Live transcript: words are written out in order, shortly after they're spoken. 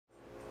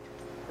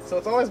So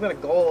it's always been a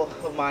goal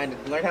of mine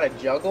to learn how to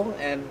juggle,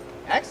 and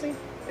actually,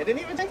 it didn't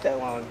even take that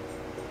long.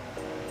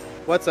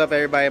 What's up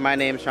everybody, my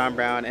name is Sean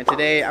Brown, and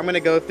today I'm going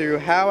to go through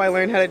how I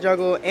learned how to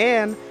juggle,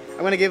 and I'm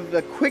going to give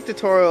a quick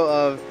tutorial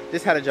of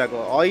just how to juggle.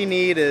 All you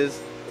need is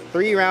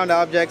 3 round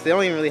objects. They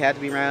don't even really have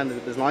to be round.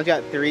 As long as you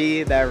got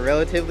 3 that are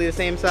relatively the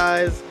same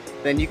size,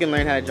 then you can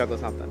learn how to juggle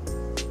something.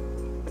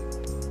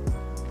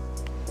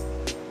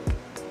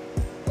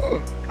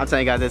 I'm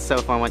telling you guys, it's so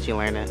fun once you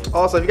learn it.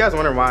 Also, if you guys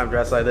wonder why I'm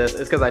dressed like this,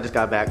 it's because I just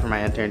got back from my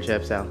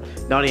internship, so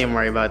don't even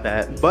worry about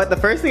that. But the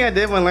first thing I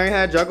did when learning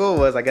how to juggle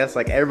was, I guess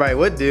like everybody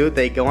would do,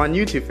 they go on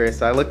YouTube first.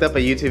 So I looked up a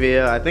YouTube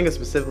video, I think it's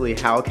specifically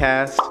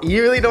Howcast.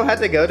 You really don't have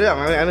to go to it.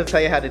 I'm gonna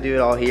tell you how to do it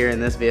all here in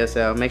this video,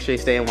 so make sure you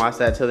stay and watch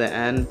that till the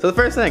end. So the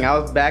first thing, I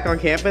was back on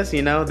campus,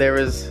 you know, there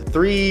was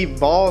 3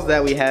 balls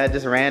that we had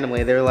just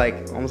randomly. They were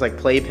like, almost like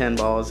playpen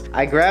balls.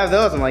 I grabbed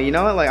those, I'm like, you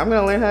know what, like I'm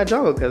gonna learn how to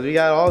juggle because we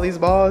got all these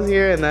balls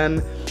here, and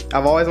then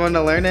I've always wanted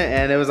to learn it,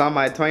 and it was on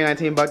my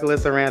 2019 bucket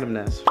list of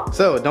randomness.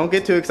 So don't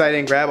get too excited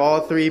and grab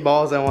all 3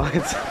 balls at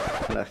once.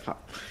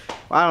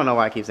 I don't know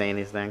why I keep saying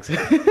these things.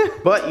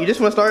 But you just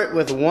want to start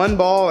with 1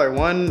 ball or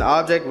 1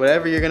 object,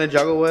 whatever you're gonna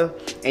juggle with,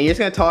 and you're just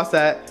gonna toss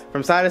that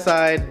from side to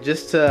side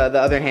just to the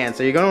other hand.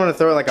 So you're gonna want to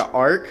throw it like an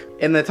arc,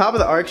 and the top of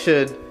the arc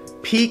should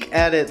peak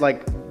at it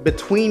like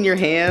between your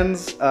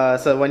hands.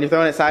 So when you're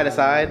throwing it side to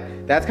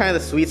side, that's kind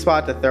of the sweet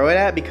spot to throw it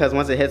at, because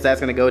once it hits,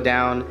 that's gonna go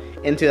down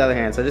into the other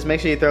hand. So just make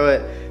sure you throw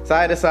it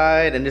side to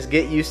side and just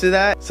get used to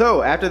that.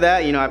 So after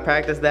that, you know, I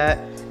practiced that,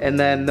 and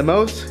then the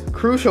most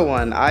crucial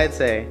one, I'd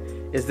say,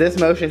 is this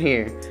motion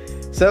here.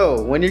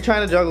 So when you're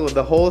trying to juggle,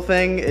 the whole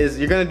thing is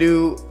you're gonna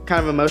do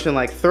kind of a motion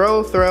like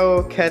throw,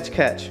 throw, catch,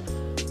 catch.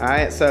 All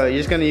right, so you're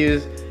just gonna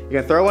use,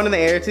 you're gonna throw one in the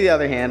air to the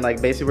other hand,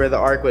 like basically where the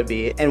arc would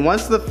be. And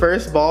once the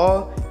first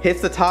ball hits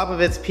the top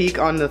of its peak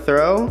on the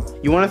throw,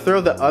 you wanna throw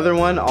the other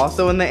one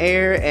also in the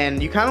air,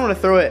 and you kinda wanna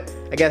throw it,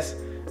 I guess,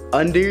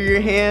 under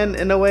your hand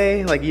in a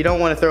way. Like you don't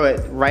wanna throw it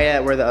right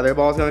at where the other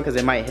ball's going because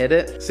it might hit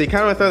it. So you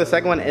kinda wanna throw the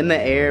second one in the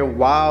air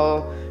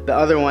while the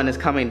other one is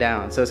coming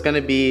down. So it's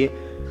gonna be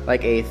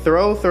like a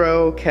throw,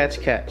 throw, catch,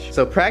 catch.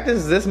 So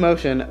practice this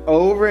motion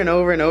over and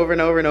over and over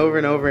and over and over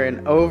and over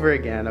and over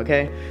again,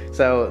 okay?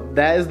 So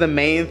that is the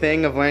main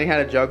thing of learning how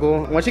to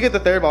juggle. Once you get the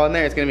 3rd ball in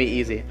there, it's gonna be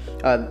easy.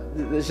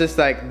 It's just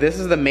like, this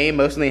is the main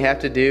motion that you have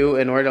to do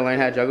in order to learn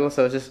how to juggle.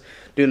 So it's just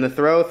doing the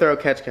throw, throw,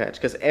 catch, catch.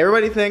 Because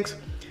everybody thinks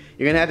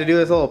you're gonna have to do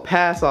this little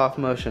pass off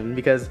motion,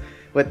 because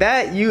with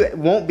that, you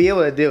won't be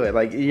able to do it.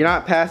 Like, you're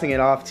not passing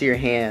it off to your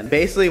hand.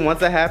 Basically,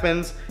 once that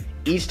happens,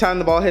 each time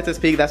the ball hits its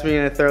peak, that's when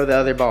you're gonna throw the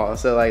other ball.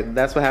 So like,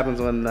 that's what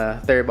happens when the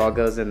 3rd ball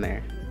goes in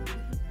there.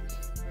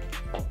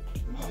 Oh,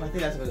 I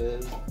think that's what it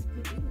is.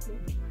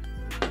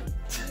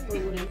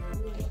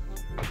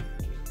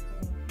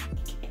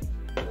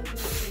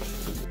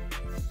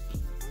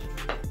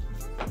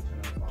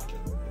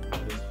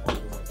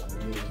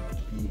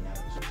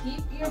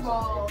 Keep your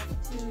ball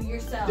to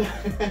yourself.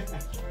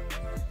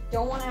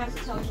 Don't want to have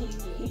to tell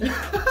Kiki.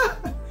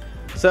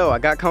 So I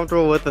got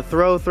comfortable with the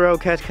throw, throw,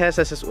 catch, catch.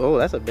 That's just, oh,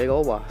 that's a big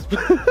old wasp.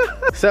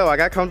 So I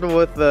got comfortable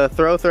with the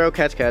throw, throw,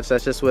 catch, catch.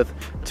 That's just with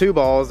 2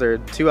 balls or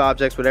 2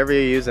 objects, whatever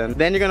you're using.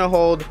 Then you're gonna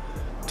hold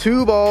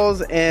 2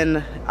 balls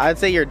in, I'd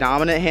say, your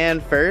dominant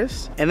hand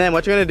first. And then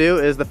what you're gonna do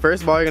is the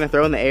first ball you're gonna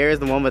throw in the air is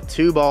the one with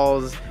 2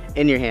 balls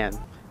in your hand.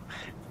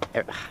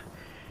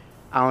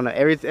 I don't know,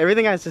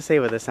 everything I just say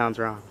with this sounds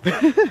wrong. So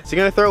you're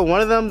gonna throw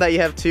one of them that you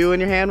have 2 in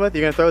your hand with.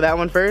 You're gonna throw that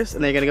one first,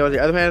 and then you're gonna go with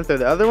your other hand and throw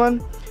the other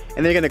one.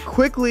 And then you're gonna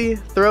quickly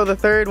throw the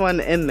 3rd one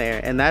in there.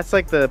 And that's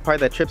like the part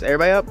that trips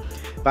everybody up.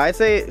 But I'd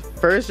say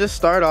first just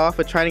start off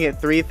with trying to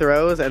get 3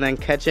 throws and then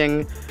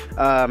catching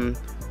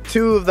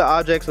 2 of the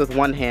objects with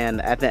 1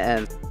 hand at the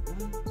end.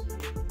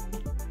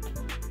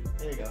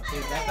 There you go.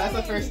 See, that's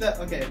the first step.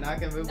 Okay, now I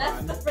can move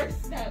on. That's the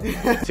first step.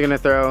 So you're gonna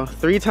throw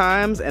 3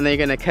 times, and then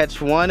you're gonna catch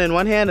 1 in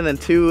one hand and then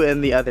 2 in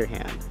the other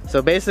hand.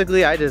 So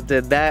basically I just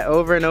did that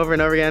over and over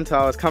and over again until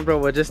I was comfortable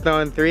with just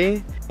throwing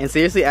 3. And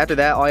seriously, after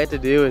that, all you have to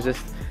do is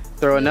just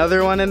throw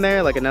another one in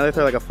there, like another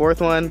throw, like a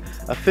 4th one,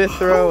 a 5th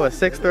throw, a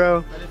 6th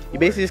throw. You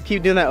basically just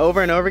keep doing that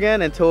over and over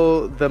again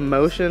until the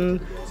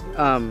motion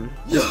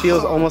just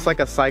feels almost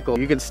like a cycle.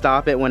 You can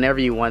stop it whenever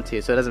you want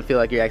to, so it doesn't feel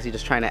like you're actually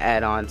just trying to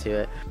add on to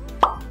it.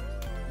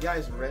 You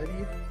guys ready?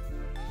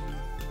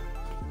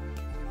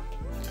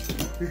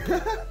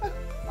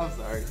 I'm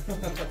sorry.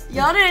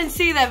 Y'all didn't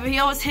see that, but he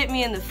almost hit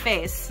me in the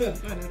face. The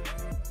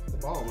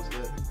ball almost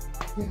did.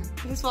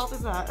 Whose fault is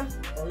that?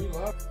 Oh, you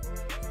love.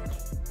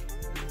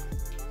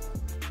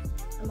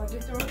 I'm like,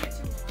 you're throwing it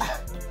too.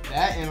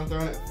 That, and I'm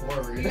throwing it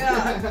forward.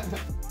 Yeah.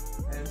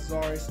 And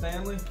sorry,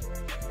 Stanley.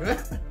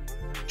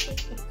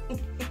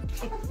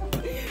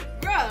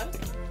 Bruh,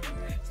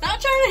 stop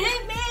trying to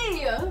hit me.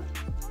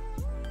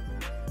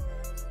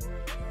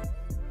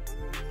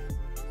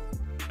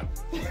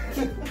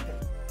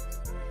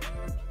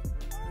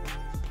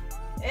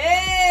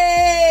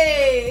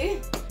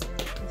 Hey!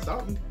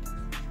 Something.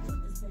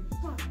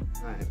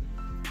 Alright,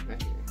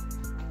 right here.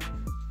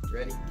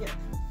 Ready? Yeah.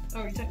 Oh,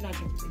 you're not talking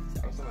to me.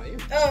 Sorry. I'm talking about you.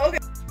 Oh, okay.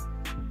 Okay,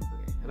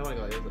 I don't want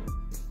to go like this.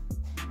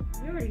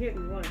 You already hit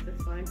me once,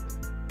 that's fine.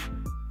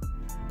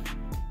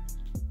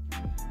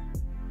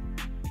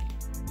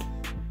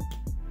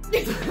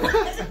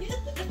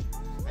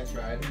 I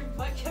tried. Your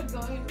butt kept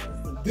going into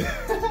this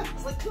stuff. I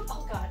was like,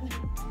 oh god.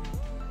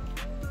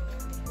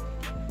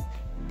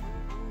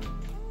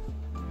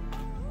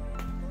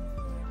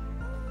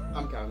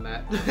 I'm counting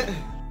that.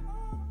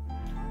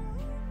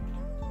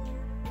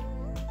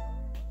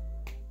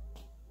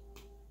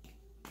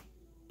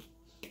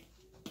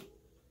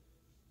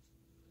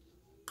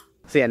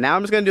 So yeah, now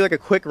I'm just gonna do like a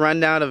quick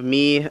rundown of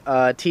me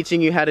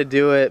teaching you how to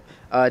do it,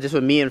 just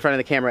with me in front of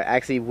the camera,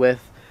 actually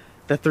with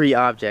the 3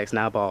 objects,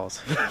 not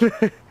balls.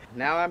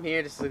 Now I'm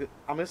here,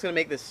 I'm just gonna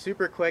make this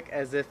super quick,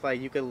 as if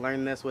like you could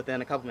learn this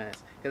within a couple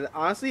minutes. Because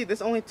honestly,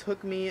 this only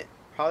took me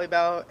probably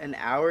about an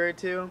hour or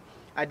 2.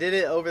 I did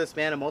it over the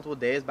span of multiple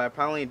days, but I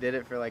probably did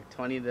it for like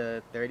 20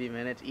 to 30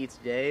 minutes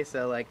each day.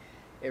 So like,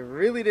 it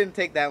really didn't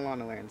take that long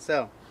to learn.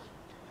 So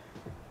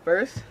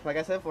first, like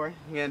I said before,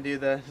 you're gonna do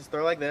just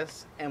throw like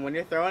this, and when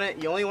you're throwing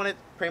it, you only want it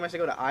pretty much to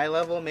go to eye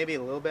level, maybe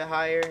a little bit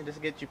higher, just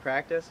to get you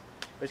practice.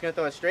 But you're gonna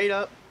throw it straight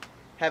up,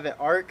 have it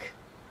arc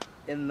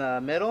in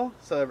the middle,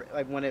 so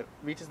like when it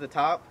reaches the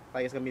top,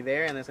 like it's gonna be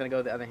there, and then it's gonna go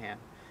to the other hand.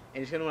 And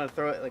you're just gonna want to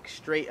throw it like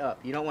straight up.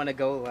 You don't want to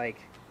go like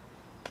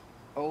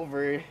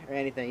over or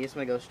anything. You just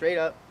want to go straight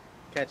up,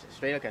 catch it,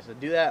 straight up, catch it. So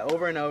do that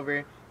over and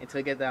over until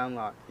you get that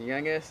unlocked. You're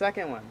gonna get a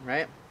second one,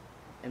 right?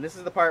 And this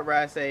is the part where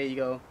I say you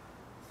go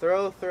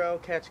throw, throw,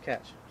 catch,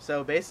 catch.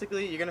 So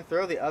basically, you're gonna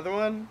throw the other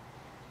one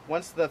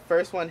once the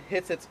first one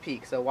hits its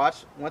peak. So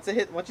watch, once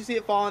you see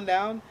it falling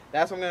down,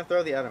 that's when I'm gonna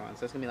throw the other one.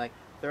 So it's gonna be like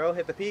throw,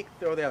 hit the peak,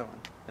 throw the other one,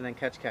 and then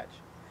catch, catch.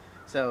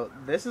 So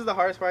this is the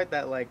hardest part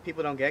that like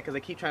people don't get, because they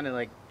keep trying to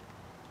like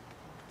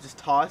just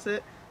toss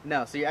it.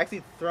 No, so you're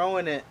actually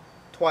throwing it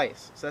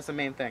twice. So that's the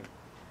main thing.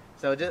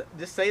 So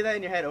just say that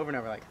in your head over and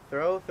over, like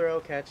throw, throw,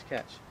 catch,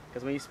 catch.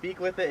 Because when you speak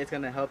with it, it's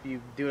gonna help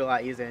you do it a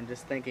lot easier than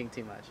just thinking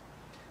too much.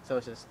 So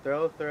it's just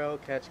throw, throw,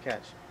 catch,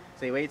 catch.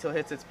 So you wait till it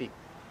hits its peak.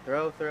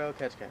 Throw, throw,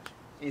 catch, catch.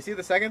 And you see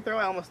the second throw,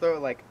 I almost throw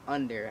it like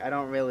under. I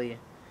don't really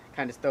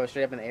kind of throw it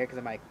straight up in the air because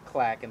it might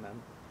clack in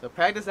them. So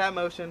practice that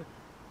motion.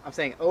 I'm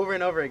saying over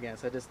and over again.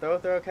 So just throw,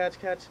 throw, catch,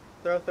 catch,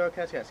 throw, throw,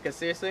 catch, catch. Because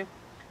seriously,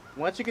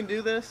 once you can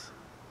do this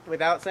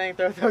without saying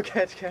throw, throw,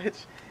 catch,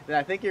 catch, then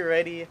I think you're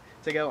ready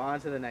to go on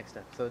to the next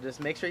step. So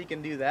just make sure you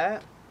can do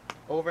that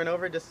over and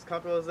over, just as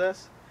comfortable as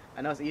this.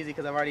 I know it's easy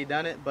because I've already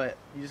done it, but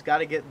you just got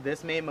to get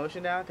this main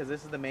motion down, because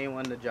this is the main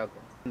one to juggle.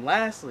 And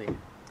lastly,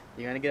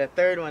 you're going to get a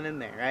third one in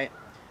there, right?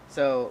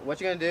 So what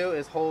you're going to do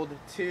is hold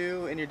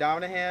 2 in your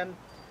dominant hand.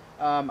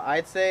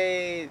 I'd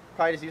say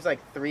probably just use like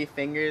 3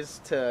 fingers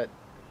to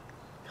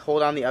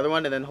hold on the other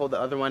one, and then hold the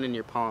other one in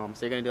your palm.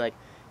 So you're going to do like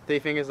 3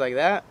 fingers like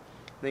that,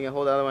 then you can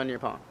hold the other one in your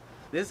palm.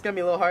 This is going to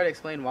be a little hard to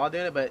explain while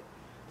doing it, but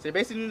so you're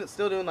basically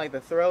still doing like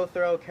the throw,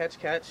 throw, catch,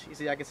 catch. You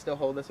see I can still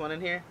hold this one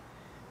in here.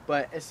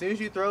 But as soon as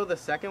you throw the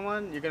second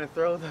one, you're going to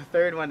throw the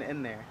third one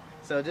in there.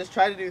 So just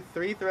try to do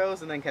 3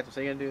 throws and then catch them. So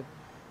you're going to do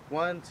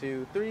 1,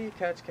 2, 3,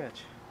 catch,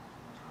 catch.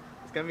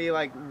 It's going to be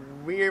like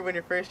weird when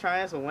you're first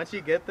trying this, but once you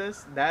get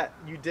this, that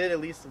you did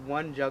at least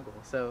 1 juggle.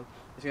 So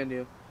you're going to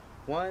do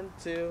 1,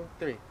 2,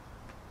 3.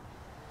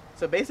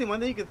 So basically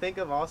one thing you can think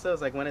of also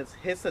is like when it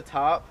hits the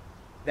top,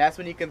 that's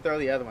when you can throw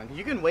the other one. Because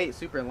you can wait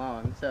super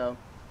long. So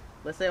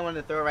let's say I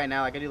wanted to throw it right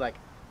now. I can do like,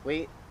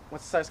 wait,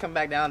 once it starts coming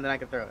back down, then I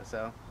can throw it.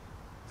 So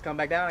come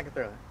back down, I can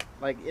throw it.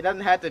 Like, it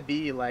doesn't have to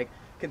be like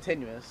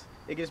continuous.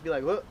 It can just be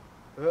like whoop,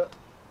 whoop.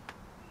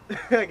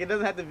 Like, it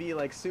doesn't have to be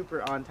like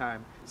super on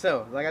time.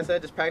 So like I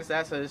said, just practice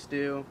that. So just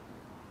do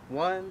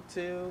 1,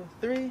 2,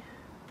 3.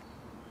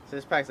 So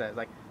just practice that. It's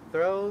like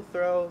throw,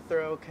 throw,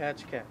 throw,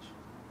 catch, catch.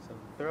 So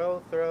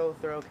throw, throw,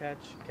 throw,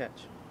 catch,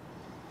 catch.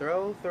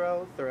 Throw,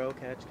 throw, throw,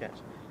 catch, catch.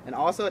 And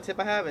also a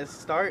tip I have is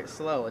start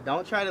slow.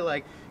 Don't try to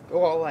like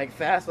go all like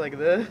fast like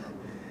this,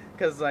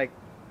 because like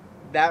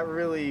that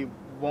really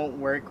won't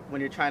work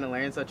when you're trying to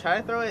learn. So try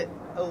to throw it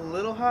a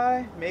little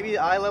high, maybe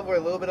eye level or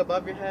a little bit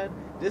above your head,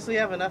 just so you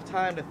have enough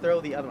time to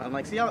throw the other one.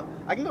 Like, see how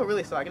I can go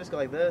really slow. I can just go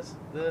like this,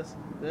 this,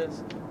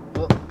 this.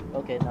 Oh,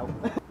 okay, no.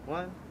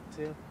 1,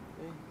 2, 3,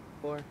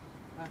 4,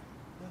 5.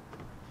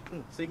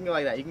 So you can go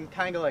like that. You can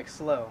kind of go like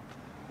slow.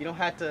 You don't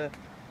have to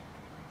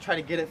try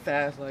to get it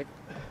fast like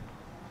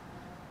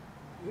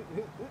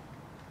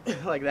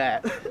like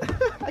that.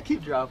 I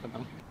keep dropping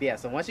them. But yeah,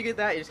 so once you get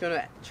that, you're just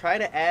gonna try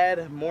to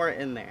add more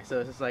in there. So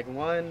it's just like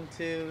 1,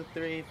 2,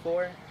 3,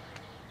 4,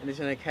 and just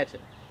gonna catch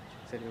it.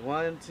 So do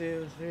 1,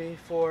 2, 3,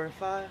 4,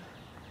 5,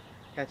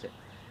 catch it.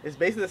 It's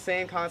basically the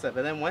same concept.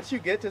 And then once you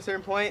get to a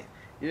certain point,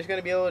 you're just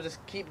gonna be able to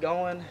just keep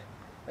going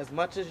as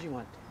much as you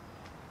want.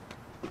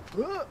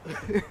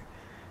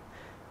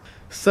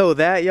 So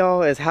that,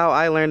 y'all, is how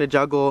I learned to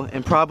juggle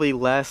in probably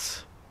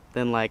less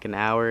than like an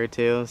hour or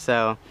 2.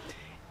 So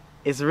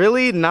it's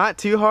really not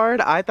too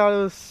hard. I thought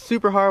it was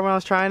super hard when I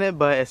was trying it,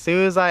 but as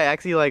soon as I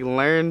actually like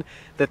learned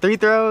the 3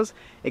 throws,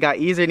 it got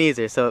easier and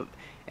easier. So,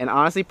 and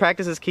honestly,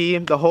 practice is key.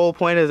 The whole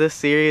point of this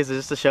series is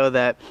just to show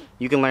that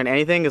you can learn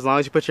anything as long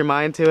as you put your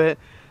mind to it.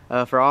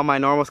 For all my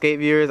normal skate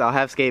viewers, I'll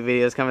have skate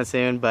videos coming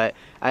soon, but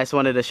I just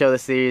wanted to show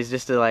this series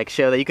just to like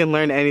show that you can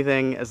learn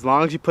anything as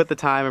long as you put the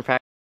time and practice.